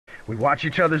We watch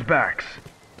each other's backs.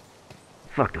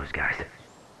 Fuck those guys.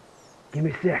 Give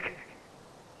me a sec.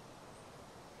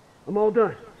 I'm all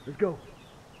done. Let's go.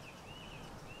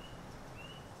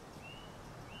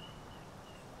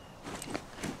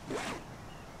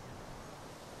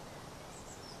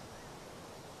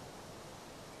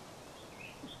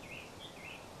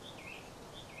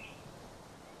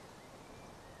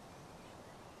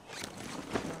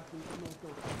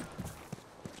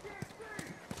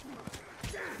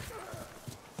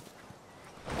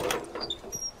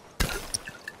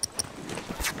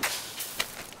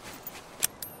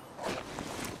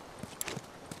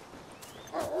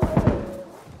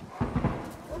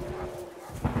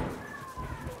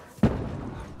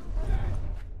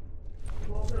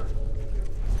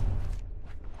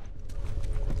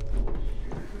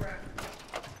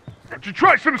 Why don't you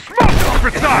try some smoke,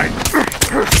 overside?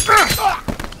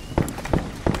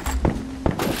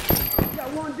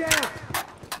 Got one down.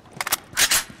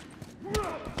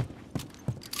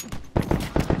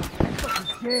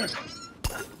 Fucking dead.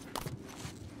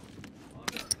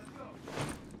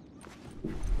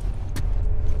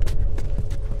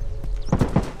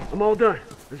 I'm all done.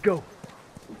 Let's go.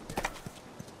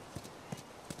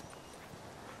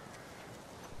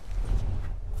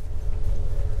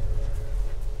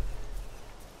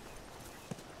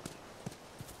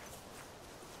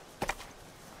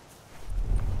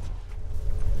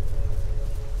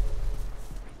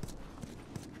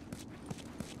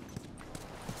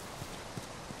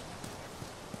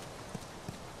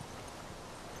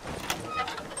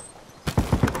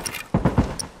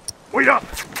 Wait up!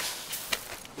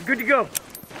 We're good to go.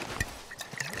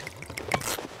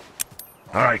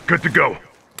 All right, good to go.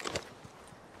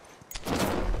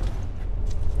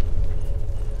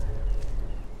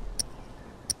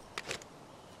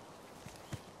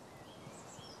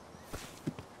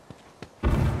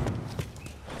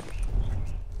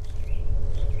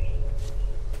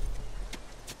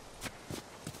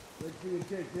 Let's see you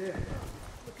take there.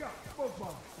 Look out, smoke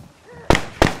bomb.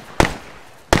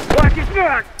 Watch your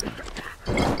back!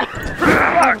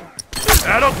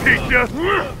 That'll teach you!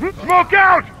 Smoke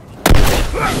out!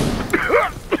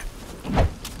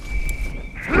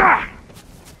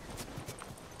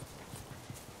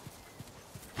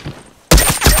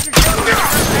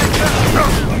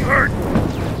 I'm hurt!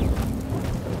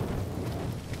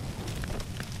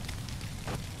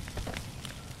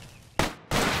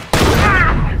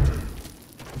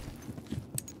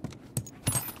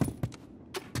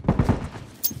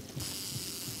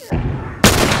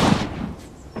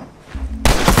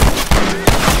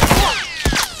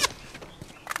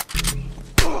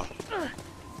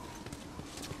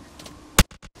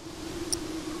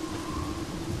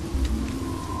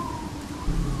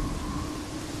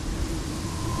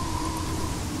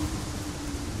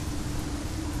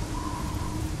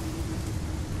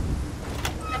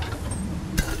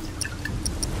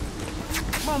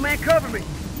 Come on, man, cover me.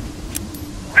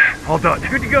 All done.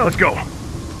 Good to go. Let's go.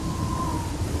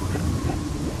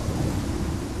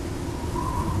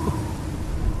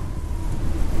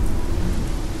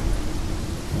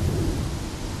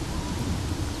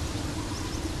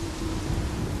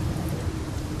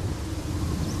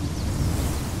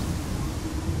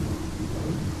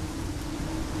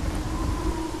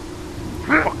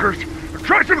 Fuckers!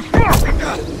 Try some smoke!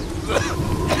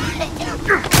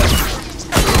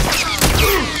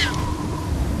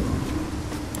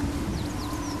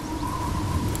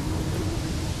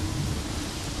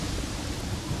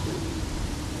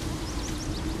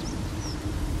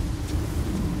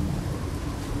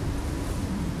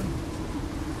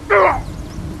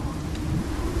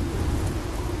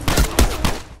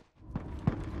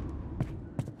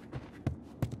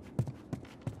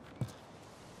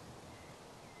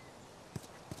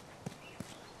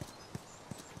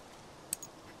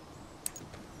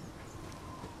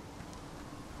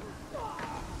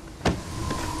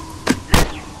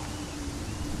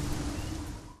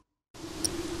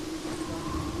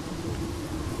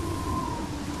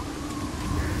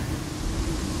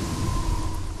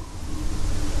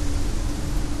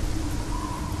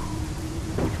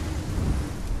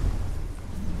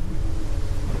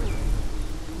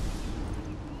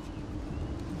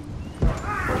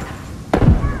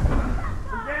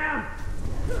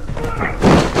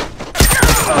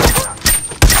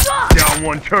 Down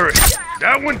one turret.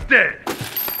 That one's dead.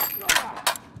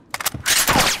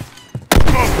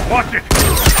 Oh, watch it.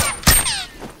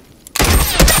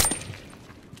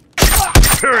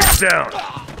 Turret's down.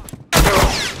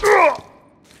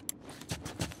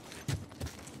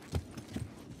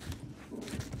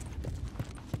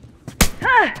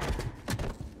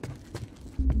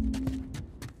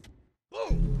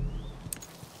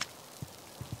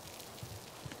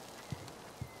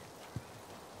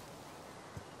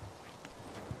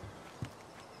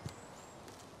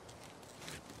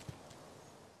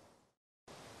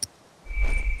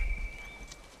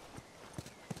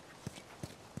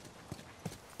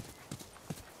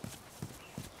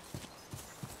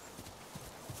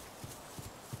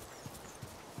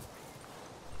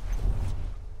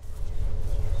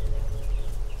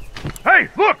 Hey,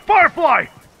 look, Firefly!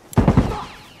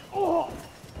 Oh,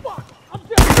 fuck! I'm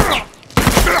down!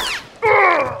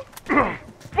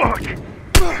 Fuck!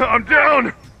 I'm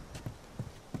down!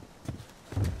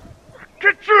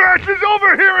 Get your asses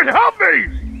over here and help me!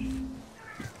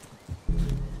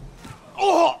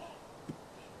 Oh!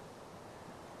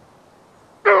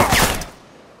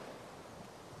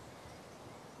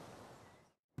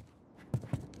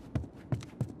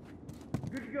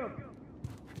 Good to go.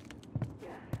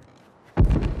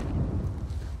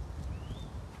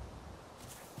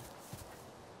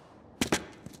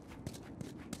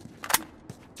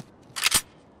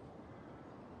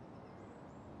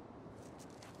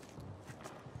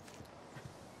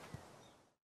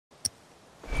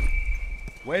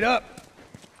 Wait up.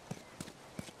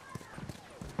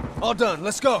 All done,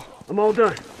 let's go. I'm all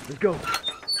done. Let's go.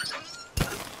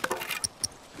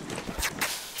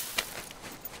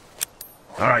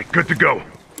 All right, good to go.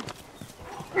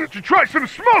 Did you try some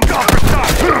smoke,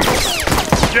 officer?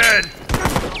 Dead.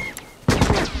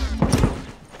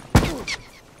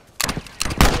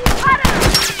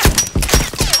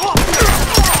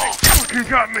 Fucking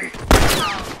got me.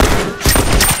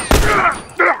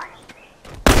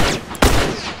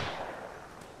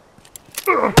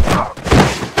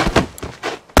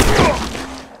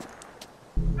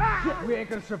 We ain't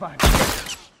gonna survive.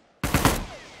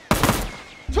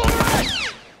 To the right!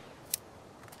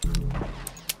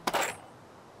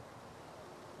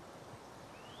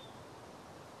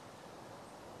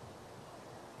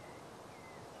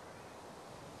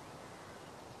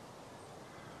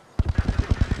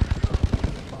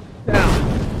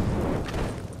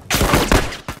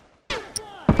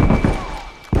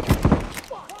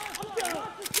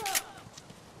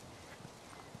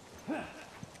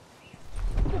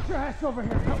 Get your ass over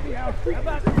here. Help me out.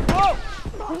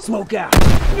 Smoke out.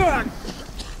 That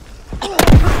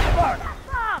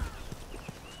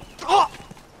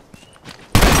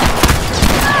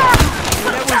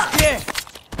was dead.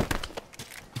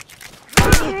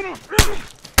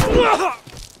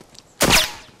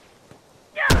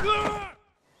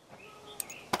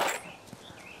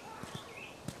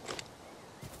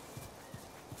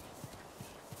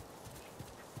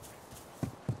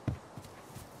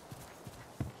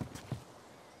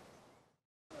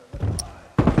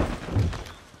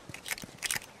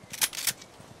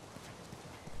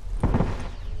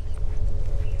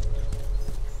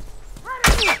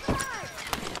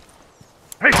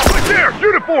 Hey, right there!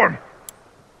 Uniform!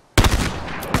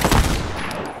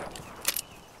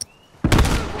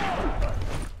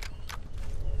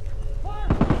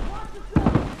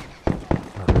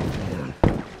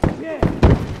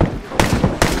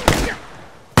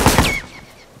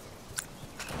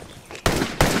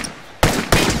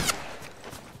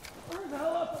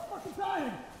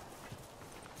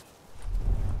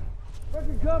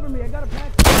 Fucking cover me. I got a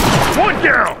pack. One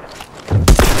down!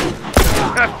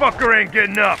 That fucker ain't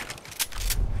getting up.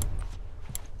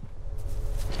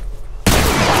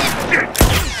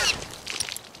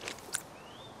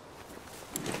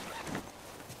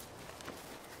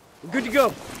 We're good to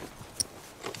go.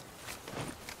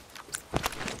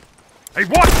 Hey,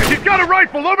 watch it! He's got a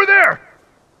rifle over there!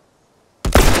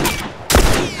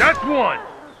 That's one!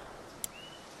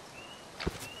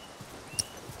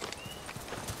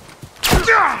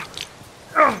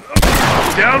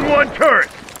 Down one turret!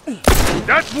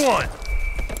 That's one!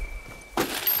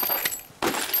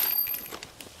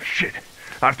 Shit,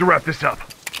 I have to wrap this up.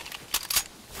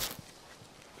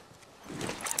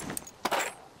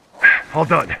 All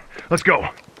done. Let's go.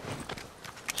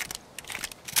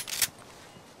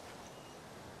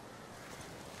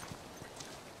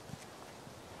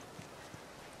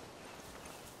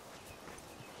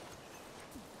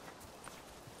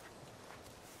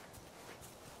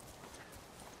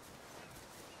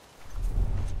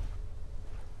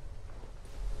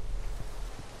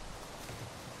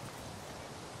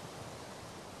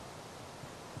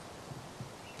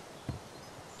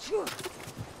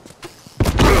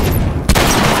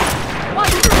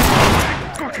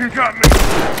 Fucking got me!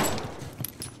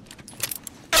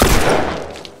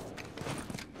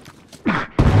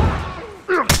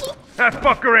 That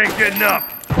fucker ain't getting up!